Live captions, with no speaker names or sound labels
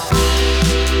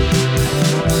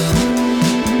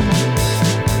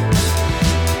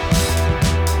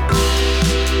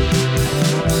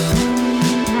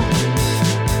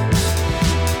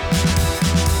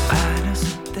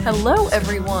Hello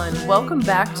everyone, welcome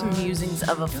back to Musings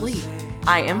of a Flea.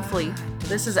 I am Flea.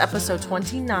 This is episode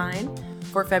 29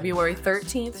 for February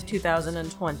 13th,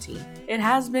 2020. It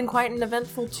has been quite an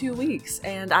eventful 2 weeks,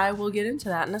 and I will get into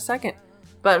that in a second.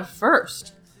 But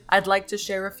first, I'd like to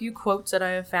share a few quotes that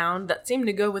I have found that seem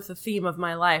to go with the theme of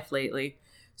my life lately.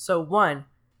 So one,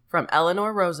 from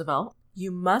Eleanor Roosevelt, "You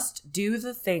must do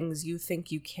the things you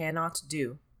think you cannot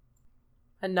do."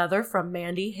 Another from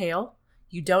Mandy Hale,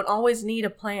 "You don't always need a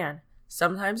plan.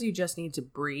 Sometimes you just need to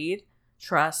breathe,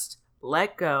 trust,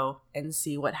 let go, and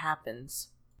see what happens."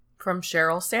 From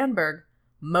Sheryl Sandberg,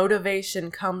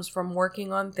 "Motivation comes from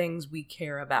working on things we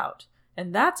care about."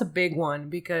 And that's a big one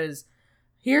because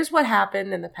here's what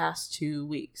happened in the past 2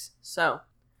 weeks. So,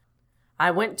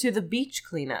 I went to the beach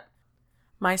cleanup.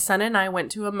 My son and I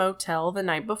went to a motel the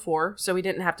night before, so we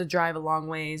didn't have to drive a long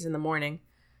ways in the morning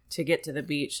to get to the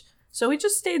beach. So we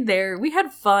just stayed there. We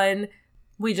had fun.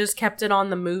 We just kept it on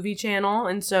the movie channel,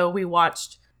 and so we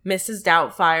watched Mrs.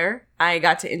 Doubtfire. I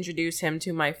got to introduce him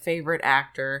to my favorite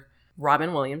actor,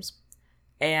 Robin Williams.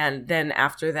 And then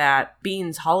after that,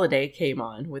 Bean's Holiday came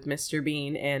on with Mr.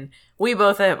 Bean, and we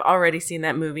both have already seen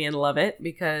that movie and love it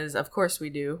because, of course we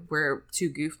do. We're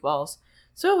two goofballs.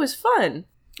 So it was fun.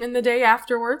 And the day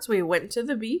afterwards, we went to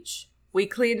the beach. We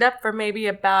cleaned up for maybe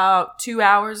about 2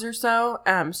 hours or so,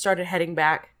 started heading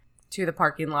back to the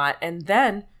parking lot, and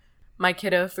then my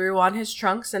kiddo threw on his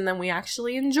trunks, and then we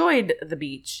actually enjoyed the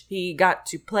beach. He got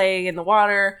to play in the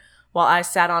water while I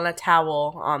sat on a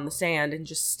towel on the sand and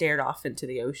just stared off into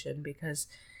the ocean because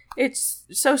it's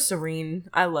so serene.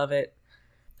 I love it.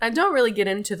 I don't really get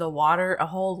into the water a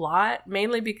whole lot,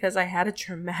 mainly because I had a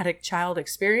traumatic child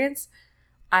experience.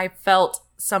 I felt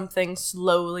something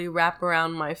slowly wrap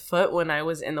around my foot when I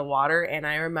was in the water, and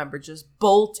I remember just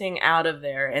bolting out of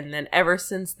there. And then ever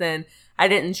since then, I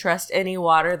didn't trust any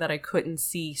water that I couldn't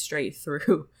see straight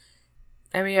through.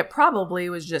 I mean, it probably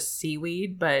was just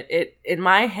seaweed, but in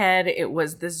my head, it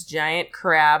was this giant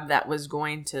crab that was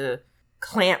going to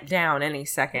clamp down any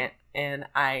second. And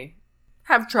I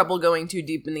have trouble going too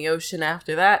deep in the ocean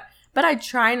after that. But I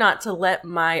try not to let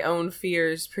my own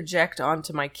fears project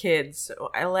onto my kids.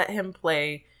 So I let him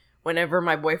play. Whenever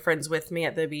my boyfriend's with me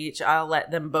at the beach, I'll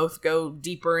let them both go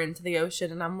deeper into the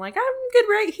ocean. And I'm like, I'm good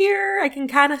right here. I can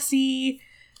kind of see.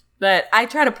 But I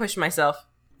try to push myself.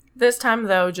 This time,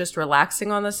 though, just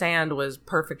relaxing on the sand was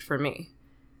perfect for me.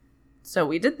 So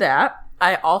we did that.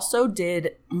 I also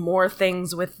did more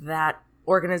things with that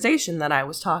organization that I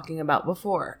was talking about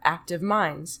before, Active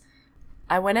Minds.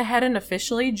 I went ahead and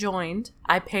officially joined.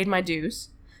 I paid my dues.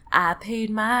 And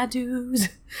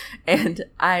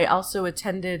I also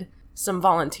attended some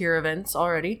volunteer events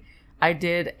already. I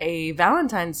did a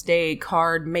Valentine's Day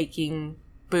card making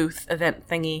booth event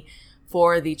thingy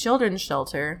for the children's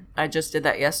shelter. I just did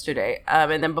that yesterday.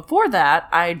 And then before that,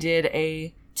 I did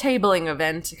a tabling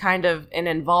event, kind of an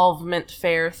involvement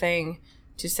fair thing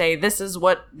to say this is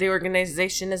what the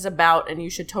organization is about and you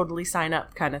should totally sign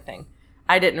up kind of thing.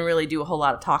 I didn't really do a whole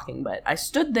lot of talking, but I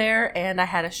stood there and I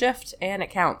had a shift and it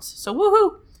counts. So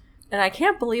woohoo! And I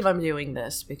can't believe I'm doing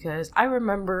this because I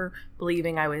remember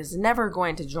believing I was never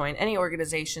going to join any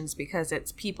organizations because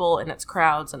it's people and it's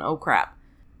crowds and oh crap.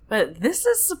 But this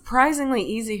is surprisingly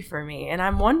easy for me, and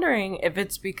I'm wondering if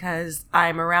it's because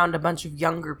I'm around a bunch of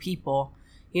younger people.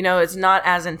 You know, it's not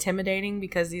as intimidating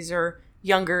because these are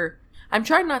younger. I'm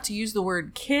trying not to use the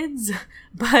word kids,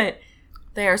 but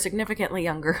they are significantly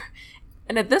younger.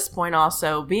 And at this point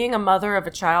also, being a mother of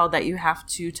a child that you have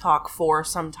to talk for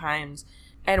sometimes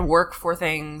and work for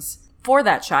things for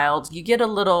that child, you get a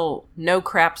little no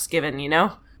craps given, you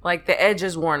know? Like the edge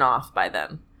is worn off by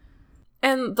then.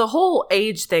 And the whole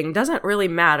age thing doesn't really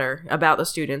matter about the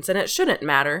students, and it shouldn't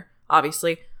matter,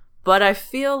 obviously. But I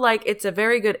feel like it's a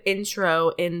very good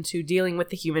intro into dealing with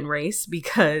the human race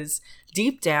because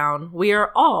deep down, we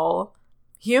are all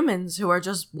humans who are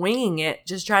just winging it,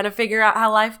 just trying to figure out how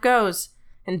life goes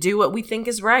and do what we think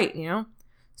is right, you know?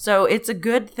 So it's a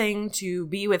good thing to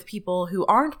be with people who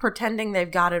aren't pretending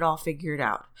they've got it all figured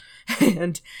out.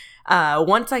 And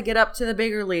once I get up to the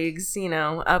bigger leagues, you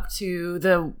know, up to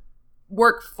the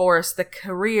workforce, the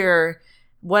career,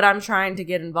 what I'm trying to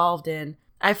get involved in,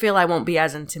 I feel I won't be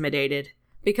as intimidated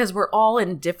because we're all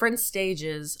in different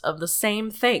stages of the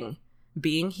same thing,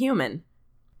 being human.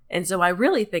 And so I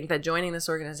really think that joining this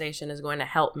organization is going to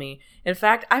help me. In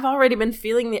fact, I've already been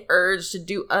feeling the urge to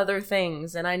do other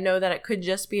things, and I know that it could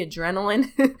just be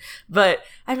adrenaline. But,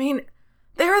 I mean,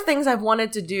 there are things I've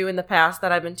wanted to do in the past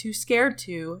that I've been too scared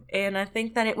to, and I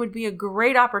think that it would be a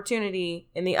great opportunity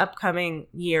in the upcoming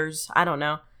years, I don't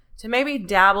know, to maybe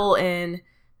dabble in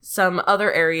some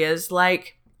other areas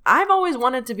like I've always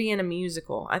wanted to be in a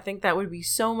musical. I think that would be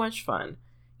so much fun.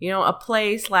 A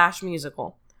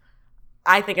play/musical.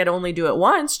 I think I'd only do it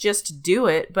once just to do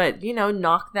it, but,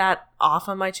 knock that off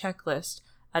on my checklist.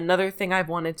 Another thing I've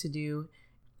wanted to do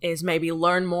is maybe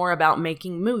learn more about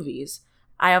making movies.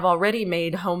 I have already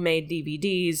made homemade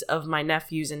DVDs of my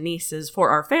nephews and nieces for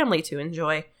our family to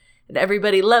enjoy, and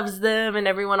everybody loves them, and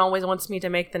everyone always wants me to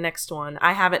make the next one.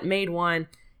 I haven't made one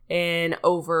in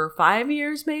over 5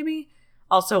 years, maybe.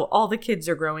 Also, all the kids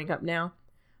are growing up now.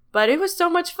 But it was so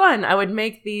much fun. I would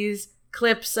make these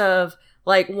clips of,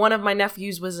 like, one of my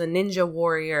nephews was a ninja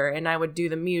warrior, and I would do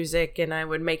the music, and I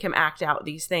would make him act out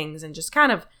these things and just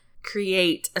kind of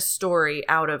create a story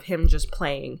out of him just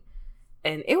playing.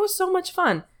 And it was so much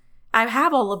fun. I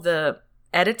have all of the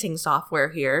editing software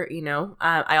here,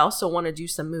 I also want to do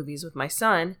some movies with my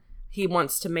son. He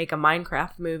wants to make a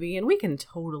Minecraft movie, and we can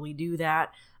totally do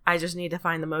that. I just need to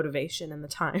find the motivation and the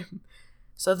time.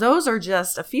 So those are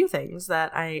just a few things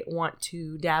that I want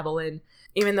to dabble in.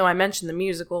 Even though I mentioned the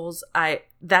musicals,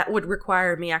 that would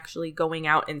require me actually going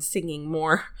out and singing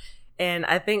more. And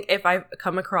I think if I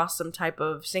come across some type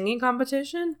of singing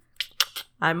competition,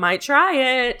 I might try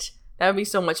it. That would be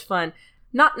so much fun.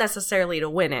 Not necessarily to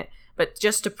win it, but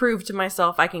just to prove to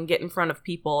myself I can get in front of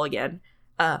people again.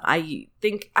 I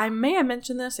think I may have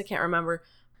mentioned this, I can't remember.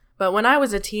 But when I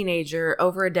was a teenager,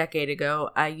 over a decade ago,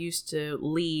 I used to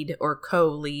lead or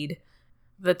co-lead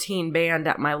the teen band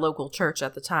at my local church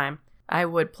at the time. I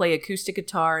would play acoustic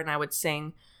guitar and I would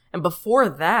sing. And before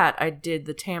that, I did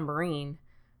the tambourine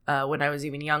when I was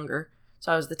even younger.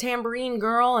 So I was the tambourine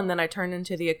girl, and then I turned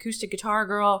into the acoustic guitar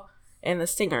girl and the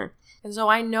singer. And so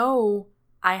I know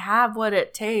I have what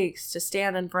it takes to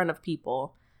stand in front of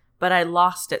people, but I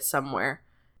lost it somewhere.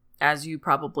 As you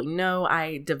probably know,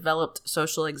 I developed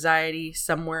social anxiety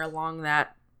somewhere along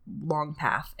that long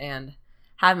path and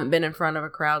haven't been in front of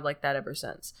a crowd like that ever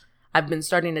since. I've been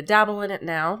starting to dabble in it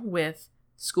now with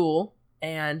school,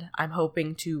 and I'm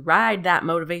hoping to ride that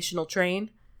motivational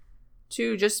train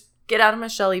to just get out of my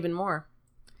shell even more.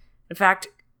 In fact,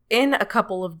 in a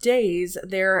couple of days,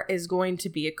 there is going to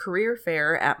be a career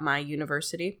fair at my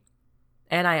university,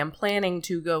 and I am planning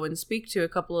to go and speak to a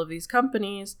couple of these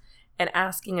companies and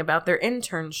asking about their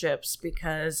internships,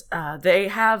 because they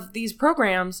have these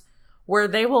programs where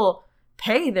they will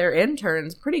pay their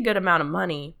interns pretty good amount of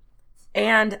money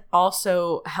and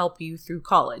also help you through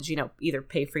college, either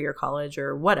pay for your college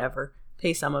or whatever,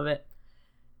 pay some of it.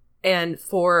 And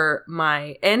for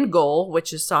my end goal,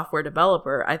 which is software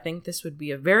developer, I think this would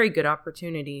be a very good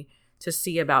opportunity to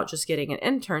see about just getting an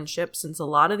internship, since a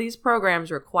lot of these programs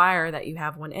require that you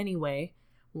have one anyway.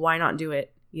 Why not do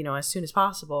it, as soon as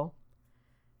possible?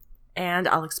 And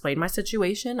I'll explain my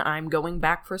situation. I'm going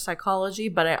back for psychology,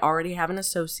 but I already have an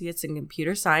associate's in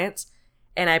computer science,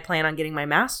 and I plan on getting my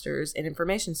master's in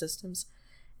information systems.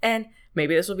 And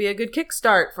maybe this will be a good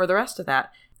kickstart for the rest of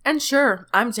that. And sure,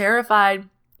 I'm terrified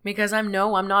because I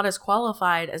know I'm not as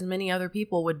qualified as many other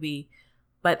people would be.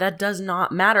 But that does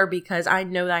not matter, because I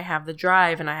know that I have the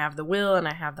drive and I have the will and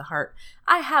I have the heart.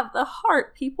 I have the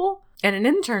heart, people. And an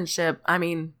internship,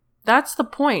 that's the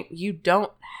point. You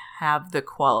don't have the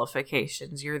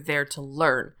qualifications. You're there to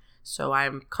learn. So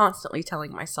I'm constantly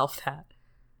telling myself that.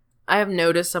 I have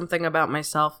noticed something about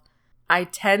myself. I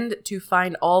tend to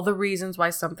find all the reasons why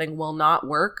something will not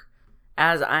work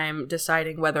as I'm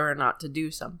deciding whether or not to do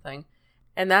something.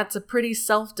 And that's a pretty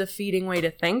self-defeating way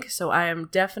to think. So I am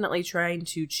definitely trying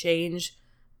to change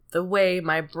the way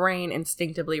my brain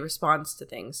instinctively responds to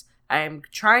things. I am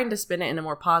trying to spin it in a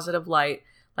more positive light.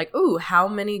 Like, ooh, how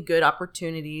many good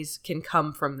opportunities can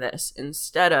come from this?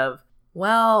 Instead of,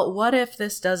 well, what if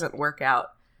this doesn't work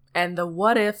out? And the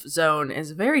what if zone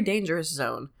is a very dangerous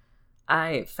zone.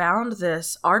 I found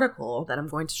this article that I'm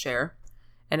going to share,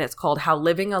 and it's called How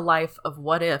Living a Life of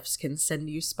What Ifs Can Send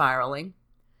You Spiraling.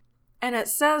 And it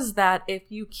says that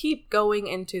if you keep going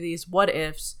into these what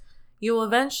ifs, you will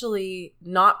eventually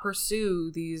not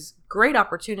pursue these great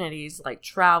opportunities like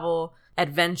travel,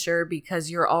 adventure,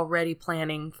 because you're already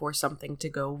planning for something to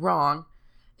go wrong,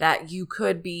 that you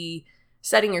could be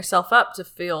setting yourself up to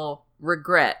feel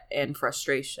regret and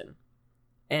frustration.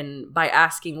 And by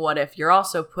asking what if, you're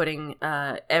also putting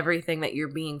everything that you're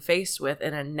being faced with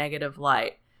in a negative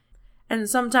light. And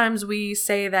sometimes we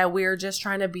say that we're just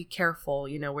trying to be careful,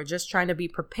 we're just trying to be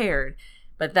prepared.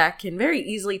 But that can very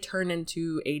easily turn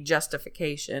into a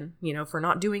justification, for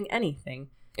not doing anything.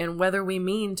 And whether we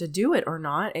mean to do it or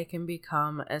not, it can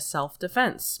become a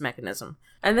self-defense mechanism.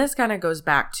 And this kind of goes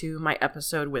back to my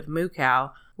episode with Moo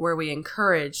Cow, where we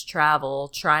encourage travel,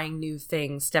 trying new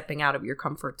things, stepping out of your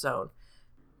comfort zone.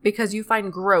 Because you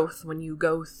find growth when you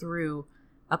go through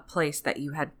a place that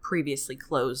you had previously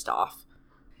closed off.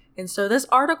 And so this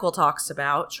article talks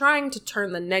about trying to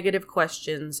turn the negative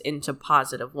questions into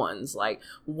positive ones, like,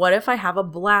 what if I have a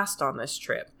blast on this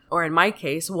trip? Or in my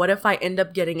case, what if I end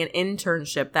up getting an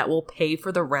internship that will pay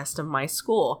for the rest of my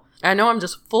school? I know I'm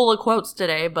just full of quotes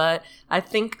today, but I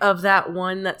think of that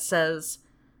one that says,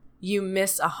 you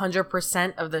miss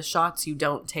 100% of the shots you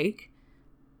don't take.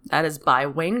 That is by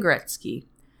Wayne Gretzky.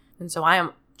 And so I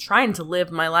am trying to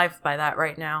live my life by that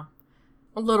right now.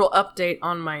 A little update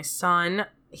on my son.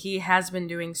 He has been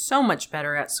doing so much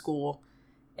better at school,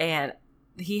 and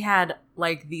he had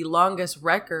like the longest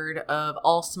record of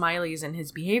all smileys in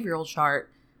his behavioral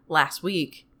chart last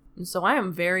week. And so I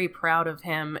am very proud of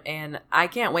him, and I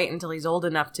can't wait until he's old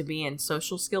enough to be in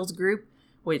social skills group,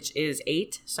 which is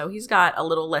 8. So he's got a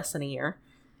little less than a year,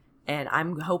 and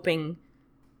I'm hoping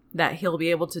that he'll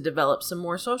be able to develop some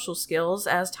more social skills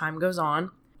as time goes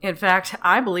on. In fact,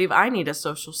 I believe I need a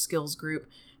social skills group.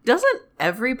 Doesn't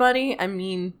everybody? I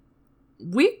mean,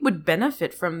 we would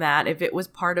benefit from that if it was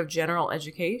part of general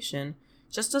education.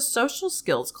 Just a social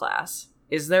skills class.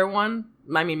 Is there one?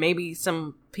 I mean, maybe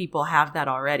some people have that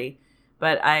already,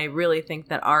 but I really think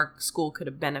that our school could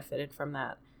have benefited from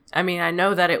that. I mean, I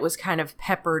know that it was kind of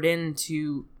peppered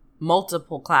into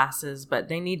multiple classes, but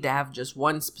they need to have just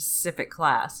one specific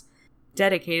class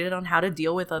dedicated on how to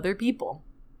deal with other people.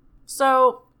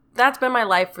 So that's been my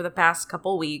life for the past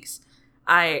couple weeks.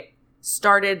 I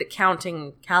started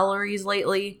counting calories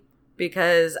lately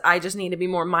because I just need to be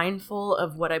more mindful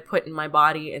of what I put in my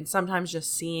body, and sometimes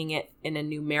just seeing it in a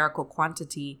numerical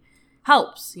quantity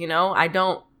helps, you know? I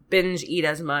don't binge eat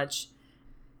as much,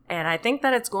 and I think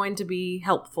that it's going to be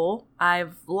helpful.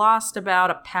 I've lost about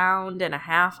 1.5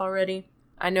 pounds already.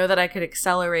 I know that I could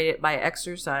accelerate it by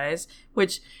exercise,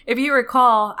 which, if you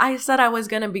recall, I said I was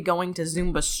going to be going to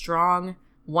Zumba Strong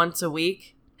once a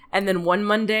week. And then one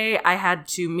Monday, I had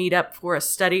to meet up for a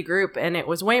study group, and it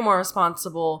was way more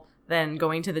responsible than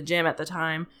going to the gym at the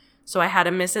time. So I had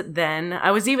to miss it then.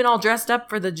 I was even all dressed up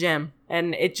for the gym,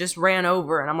 and it just ran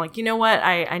over. And I'm like, you know what?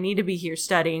 I need to be here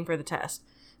studying for the test.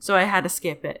 So I had to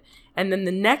skip it. And then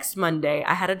the next Monday,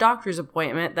 I had a doctor's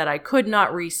appointment that I could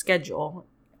not reschedule.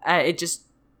 It just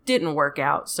didn't work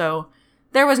out. So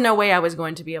there was no way I was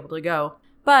going to be able to go.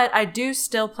 But I do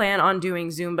still plan on doing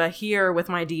Zumba here with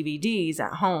my DVDs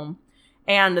at home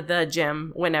and the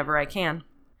gym whenever I can.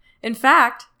 In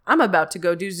fact, I'm about to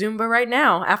go do Zumba right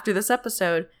now after this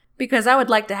episode because I would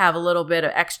like to have a little bit of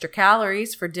extra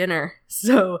calories for dinner.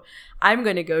 So I'm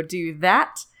going to go do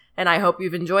that, and I hope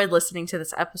you've enjoyed listening to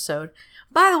this episode.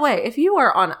 By the way, if you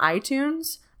are on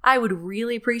iTunes, I would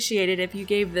really appreciate it if you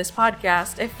gave this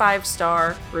podcast a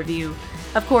 5-star review.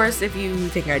 Of course, if you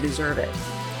think I deserve it.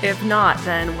 If not,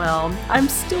 then, well, I'm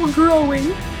still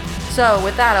growing. So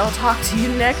with that, I'll talk to you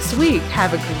next week.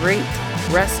 Have a great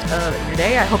rest of your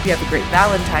day. I hope you have a great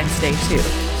Valentine's Day, too.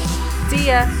 See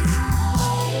ya!